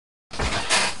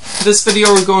this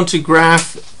video we're going to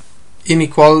graph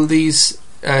inequalities,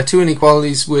 two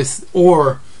inequalities with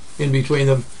or in between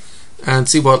them, and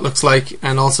see what it looks like,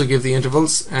 and also give the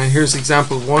intervals. And here's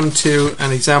example 1, 2,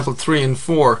 and example 3 and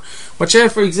 4. Watch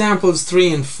out for examples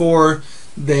 3 and 4.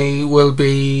 They will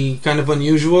be kind of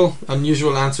unusual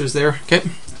answers there. Okay,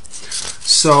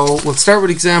 so we'll start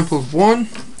with example 1.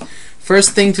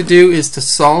 First thing to do is to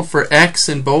solve for x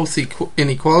in both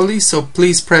inequalities, so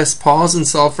please press pause and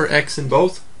solve for x in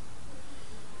both.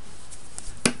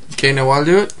 Okay, now I'll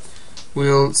do it.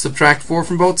 We'll subtract 4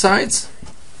 from both sides.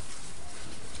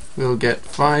 We'll get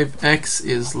 5x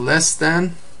is less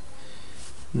than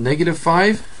negative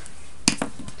 5.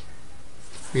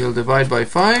 We'll divide by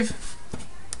 5.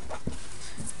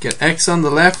 Get x on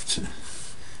the left,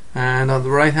 and on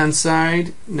the right hand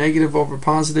side, negative over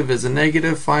positive is a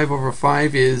negative. 5 over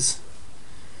 5 is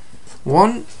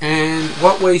 1. And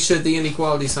what way should the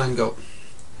inequality sign go?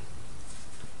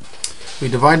 We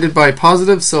divided by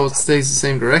positive, so it stays the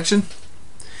same direction.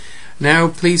 Now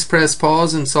please press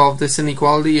pause and solve this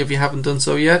inequality if you haven't done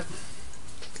so yet.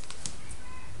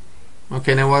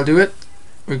 Okay, now I'll do it.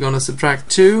 We're going to subtract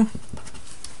 2,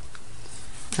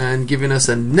 and giving us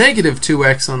a negative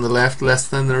 2x on the left, less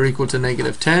than or equal to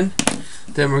negative 10.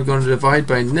 Then we're going to divide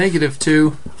by negative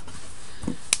 2,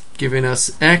 giving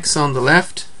us x on the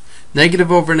left.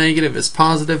 Negative over negative is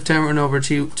positive. 10 over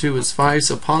 2 is 5,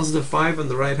 so positive 5 on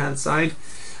the right hand side.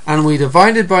 And we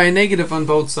divided by a negative on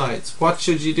both sides. What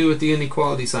should you do with the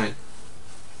inequality sign?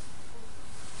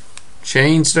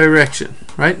 Change direction,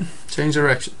 right? Change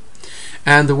direction.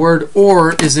 And the word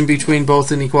or is in between both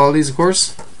inequalities, of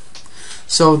course.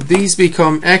 So these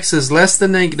become x is less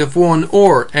than negative 1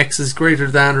 or x is greater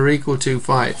than or equal to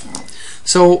 5.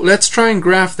 So let's try and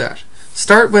graph that.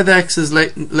 Start with x is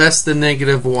less than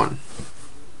negative 1.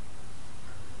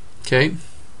 Okay.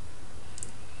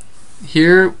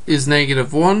 Here is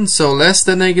negative 1, so less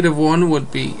than negative 1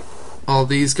 would be all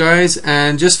these guys.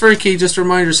 And just for a key, just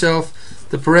remind yourself,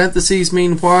 the parentheses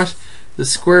mean what? The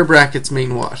square brackets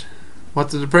mean what? What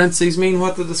do the parentheses mean?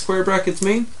 What do the square brackets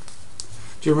mean?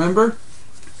 Do you remember?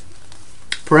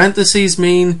 Parentheses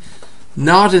mean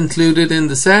not included in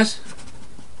the set.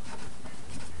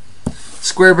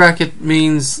 Square bracket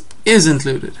means is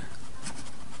included.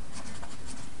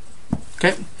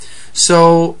 Okay,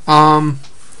 so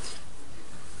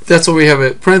that's why we have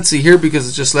a parenthesis here, because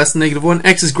it's just less than negative 1.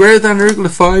 X is greater than or equal to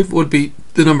 5 would be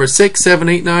the number 6, 7,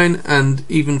 8, 9, and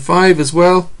even 5 as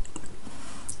well,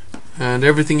 and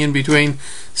everything in between.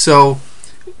 So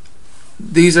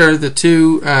these are the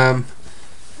two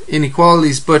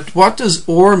inequalities. But what does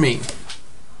or mean?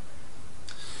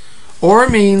 Or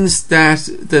means that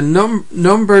the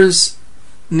numbers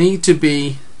need to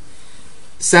be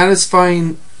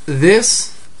satisfying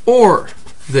this or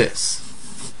this.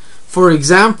 For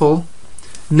example,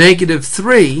 negative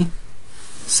 3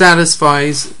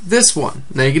 satisfies this one.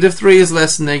 Negative 3 is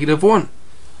less than negative 1.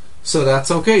 So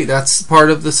that's okay. That's part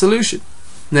of the solution.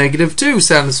 Negative 2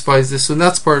 satisfies this one.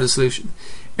 That's part of the solution.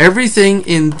 Everything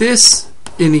in this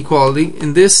inequality,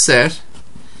 in this set,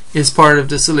 is part of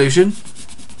the solution.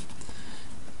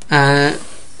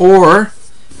 Or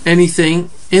anything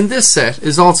in this set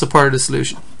is also part of the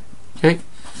solution. Okay,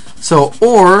 so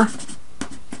or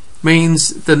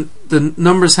means the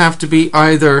numbers have to be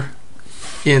either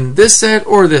in this set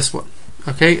or this one.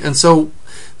 Okay, and so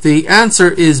the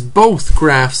answer is both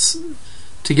graphs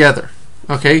together.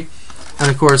 Okay,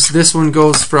 and of course this one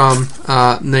goes from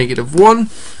negative 1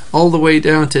 all the way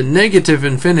down to negative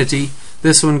infinity.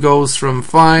 This one goes from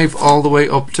 5 all the way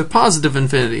up to positive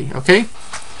infinity. Okay,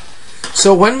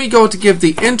 so when we go to give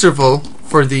the interval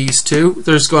for these two,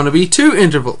 there's going to be two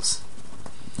intervals.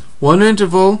 One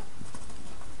interval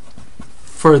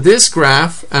for this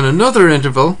graph and another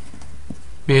interval,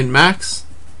 min max,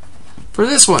 for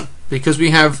this one, because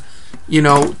we have, you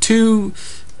know, two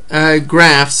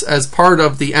graphs as part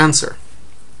of the answer.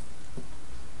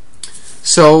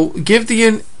 So give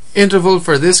the interval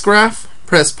for this graph.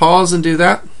 Press pause and do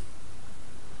that.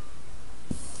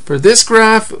 For this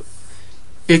graph,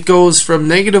 it goes from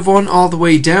negative 1 all the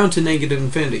way down to negative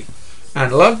infinity.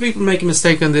 And a lot of people make a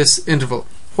mistake on this interval.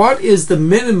 What is the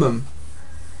minimum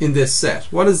in this set?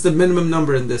 What is the minimum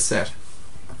number in this set?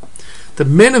 The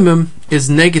minimum is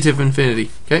negative infinity.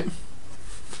 Okay.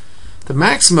 The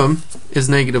maximum is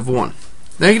negative 1.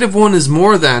 Negative 1 is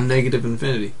more than negative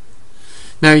infinity.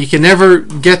 Now you can never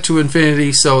get to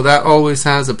infinity, so that always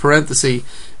has a parenthesis,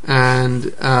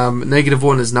 and negative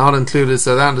 1 is not included,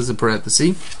 so that is a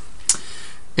parenthesis.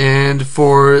 And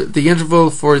for the interval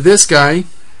for this guy,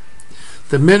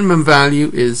 the minimum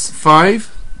value is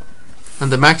 5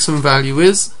 and the maximum value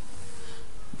is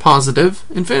positive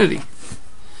infinity.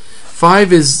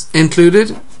 5 is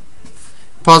included,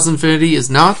 positive infinity is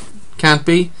not, can't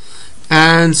be,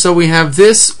 and so we have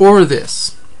this or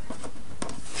this.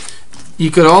 You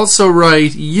could also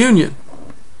write union,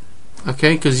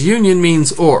 okay, because union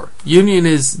means or. Union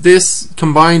is this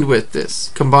combined with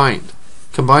this,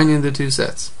 combining the two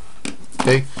sets,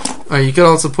 okay. Or you could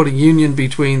also put a union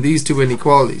between these two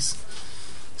inequalities.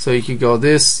 So you could go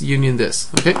this, union this,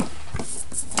 okay.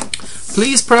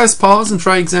 Please press pause and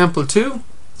try example 2,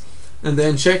 and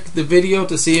then check the video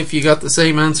to see if you got the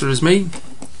same answer as me.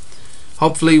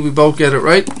 Hopefully we both get it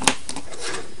right.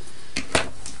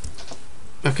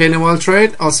 Okay, now I'll try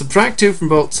it. I'll subtract 2 from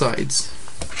both sides,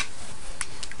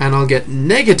 and I'll get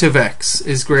negative x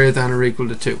is greater than or equal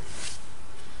to 2.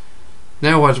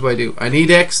 Now what do? I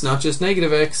need x, not just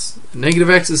negative x. Negative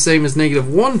x is the same as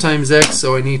negative 1 times x,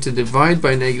 so I need to divide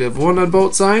by negative 1 on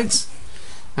both sides,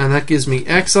 and that gives me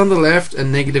x on the left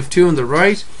and negative 2 on the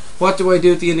right. What do I do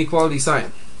with the inequality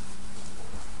sign?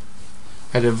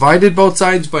 I divided both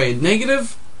sides by a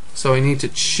negative, so I need to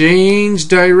change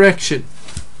direction.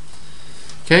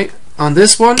 Okay, on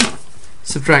this one,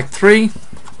 subtract 3,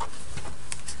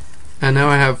 and now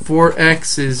I have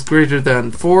 4x is greater than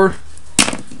 4.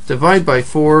 Divide by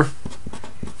 4,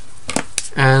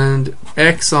 and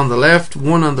x on the left,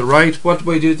 1 on the right. What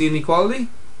do I do with the inequality?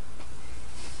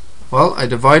 Well, I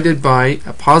divided by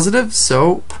a positive,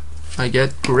 so I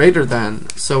get greater than.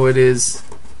 So it is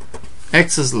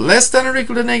x is less than or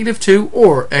equal to negative 2,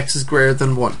 or x is greater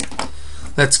than 1.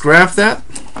 Let's graph that.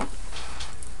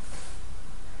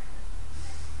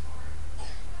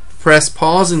 Press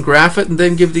pause and graph it, and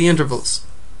then give the intervals.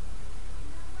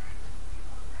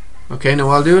 Okay, now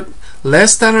I'll do it.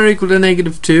 Less than or equal to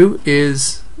negative 2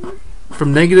 is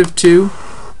from negative 2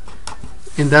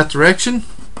 in that direction,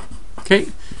 okay,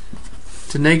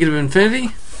 to negative infinity.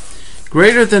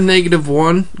 Greater than negative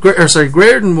 1, greater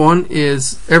than 1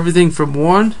 is everything from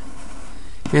 1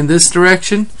 in this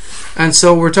direction. And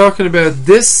so we're talking about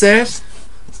this set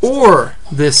or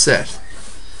this set.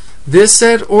 This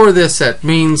set or this set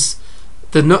means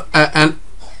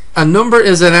a number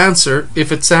is an answer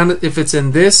if it's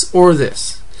in this or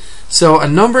this. So a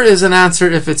number is an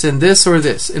answer if it's in this or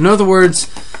this. In other words,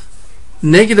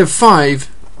 negative 5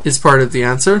 is part of the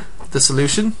answer, the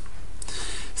solution.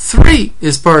 3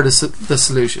 is part of the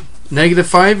solution. Negative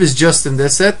 5 is just in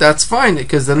this set. That's fine,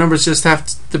 because the numbers just have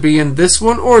to be in this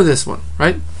one or this one,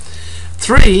 right?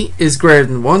 3 is greater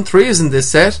than 1. 3 is in this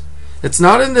set. It's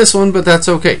not in this one, but that's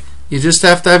okay. You just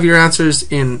have to have your answers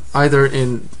in either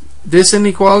in this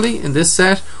inequality in this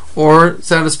set, or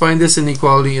satisfying this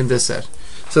inequality in this set.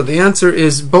 So the answer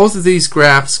is both of these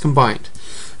graphs combined,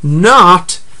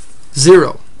 not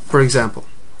 0, for example,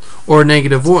 or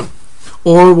negative 1,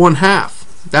 or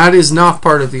 1/2. That is not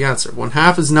part of the answer.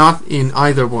 1/2 is not in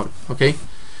either one. Okay,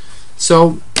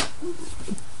 so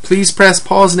please press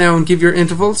pause now and give your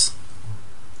intervals.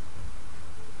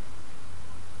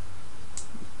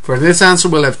 For this answer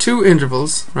we'll have 2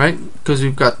 intervals, right, because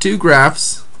we've got 2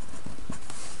 graphs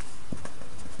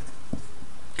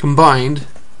combined.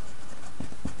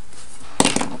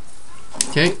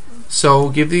 Okay, so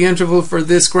give the interval for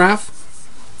this graph.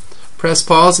 Press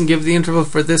pause and give the interval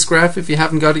for this graph if you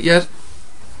haven't got it yet.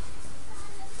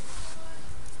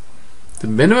 The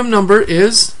minimum number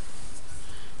is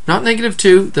not negative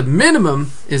 2. The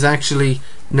minimum is actually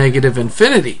negative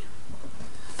infinity.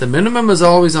 The minimum is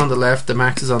always on the left, the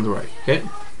max is on the right. Okay,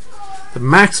 the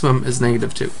maximum is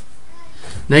negative 2.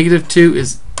 Negative 2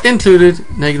 is included,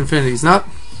 negative infinity is not.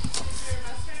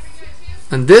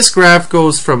 And this graph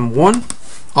goes from 1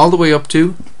 all the way up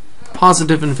to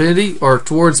positive infinity, or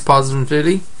towards positive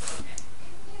infinity.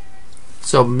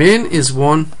 So min is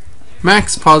 1,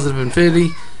 max positive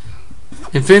infinity.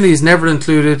 Infinity is never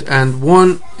included, and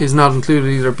 1 is not included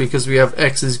either, because we have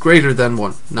x is greater than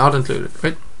 1, not included,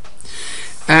 right?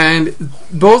 And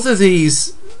both of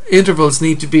these intervals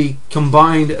need to be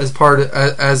combined as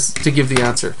as to give the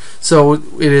answer. So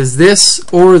it is this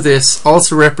or this,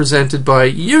 also represented by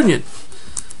union.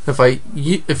 If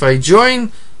I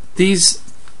join these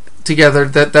together,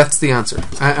 that's the answer.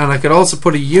 And I could also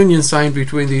put a union sign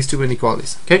between these two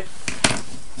inequalities. Okay.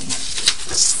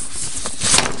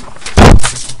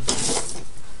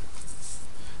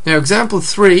 Now example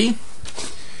 3,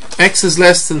 x is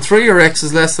less than 3, or x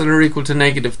is less than or equal to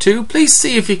negative 2. Please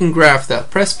see if you can graph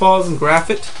that. Press pause and graph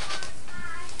it.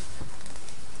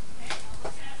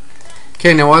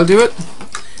 Okay, now I'll do it.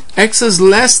 X is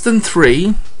less than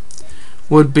 3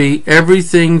 would be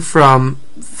everything from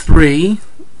 3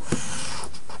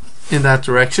 in that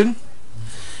direction.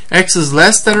 X is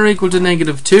less than or equal to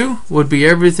negative 2 would be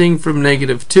everything from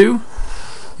negative 2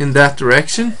 in that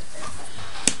direction.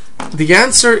 The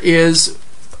answer is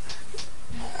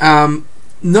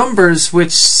numbers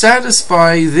which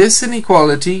satisfy this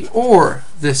inequality or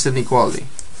this inequality.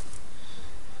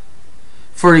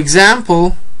 For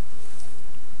example,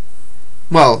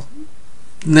 well,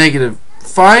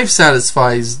 -5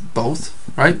 satisfies both,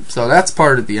 right? So that's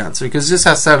part of the answer, because it just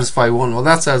has to satisfy one. Well,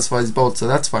 that satisfies both, so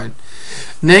that's fine.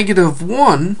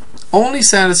 -1 only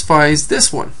satisfies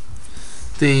this one,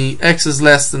 the x is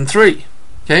less than 3.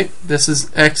 Okay, this is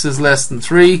x is less than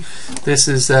 3. This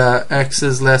is x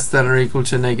is less than or equal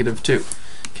to -2.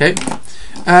 Okay,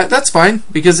 that's fine,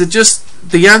 because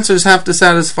the answers have to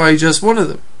satisfy just one of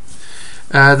them.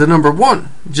 The number 1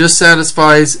 just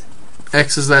satisfies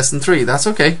x is less than 3. That's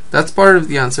okay. That's part of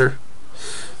the answer.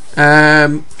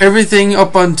 Everything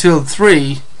up until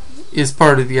 3 is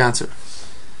part of the answer.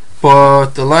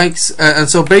 But the likes, and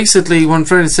so basically what I'm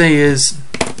trying to say is,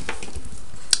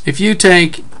 if you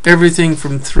take everything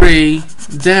from 3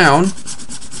 down,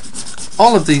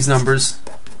 all of these numbers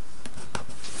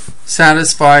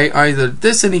satisfy either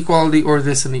this inequality or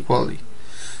this inequality.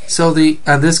 So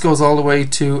and this goes all the way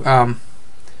to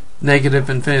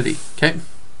 -infinity. Okay,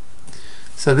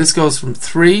 so this goes from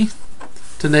 3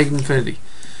 to -infinity.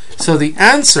 So the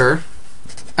answer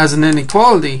as an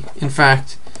inequality, in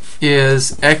fact,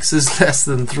 is x is less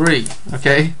than 3.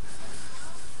 Okay,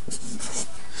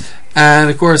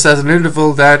 and of course as an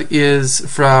interval, that is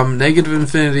from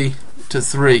 -infinity to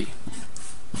 3.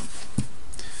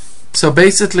 So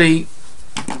basically,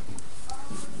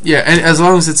 yeah, and as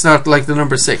long as it's not like the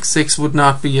number 6. 6 would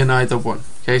not be in either one.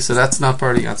 Okay, so that's not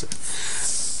part of the answer.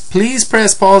 Please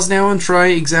press pause now and try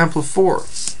example 4.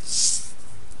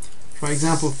 Try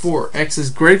example 4. X is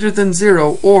greater than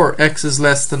 0 or x is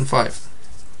less than 5.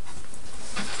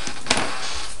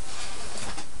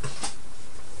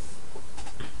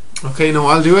 Okay, no,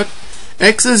 I'll do it.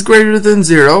 X is greater than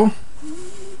 0.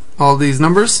 All these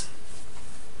numbers.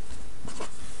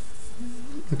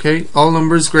 Okay, all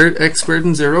numbers x greater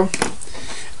than 0.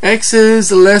 X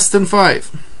is less than 5.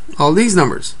 All these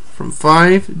numbers from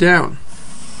 5 down.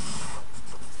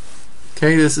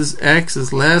 Okay, this is x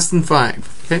is less than 5.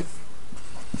 Okay.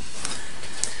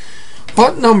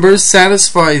 What numbers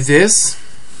satisfy this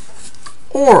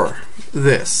or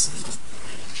this?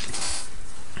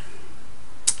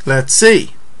 Let's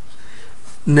see.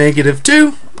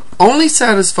 -2 only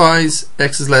satisfies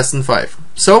x is less than 5.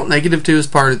 So -2 is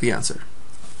part of the answer.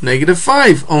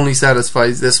 -5 only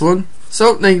satisfies this one.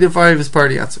 So -5 is part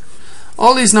of the answer.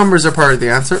 All these numbers are part of the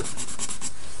answer.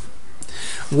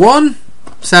 1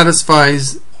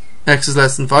 satisfies x is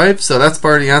less than 5, so that's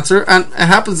part of the answer, and it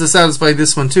happens to satisfy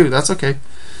this one too. That's okay.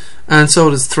 And so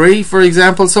does 3, for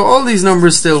example. So all these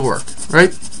numbers still work,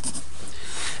 right?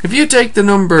 If you take the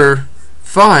number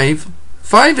 5,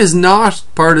 5 is not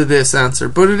part of this answer,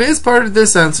 but it is part of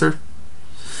this answer.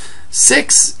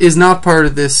 6 is not part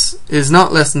of this, is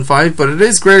not less than 5, but it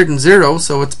is greater than 0,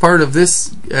 so it's part of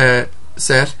this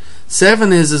set.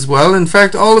 7 is as well. In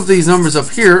fact, all of these numbers up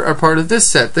here are part of this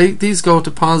set. These go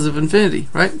to positive infinity,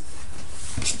 right?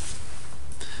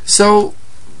 So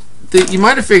you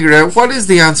might have figured out what is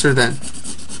the answer then.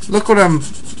 Look what I'm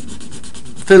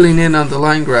filling in on the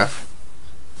line graph.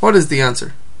 What is the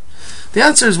answer? The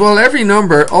answer is, well, every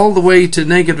number all the way to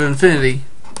 -infinity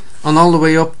and all the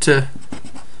way up to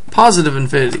positive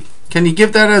infinity. Can you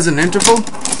give that as an interval?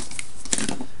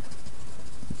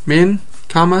 Min,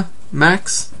 comma,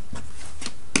 max.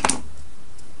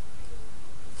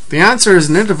 The answer as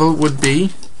an interval would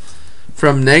be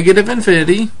from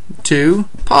 -infinity to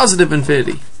positive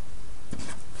infinity.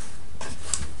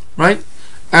 Right?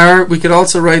 Or we could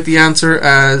also write the answer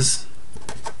as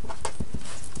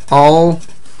all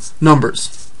numbers,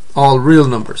 all real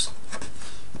numbers.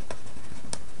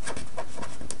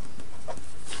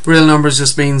 Real numbers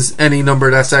just means any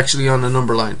number that's actually on a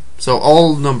number line. So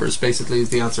all numbers basically is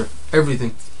the answer.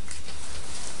 Everything.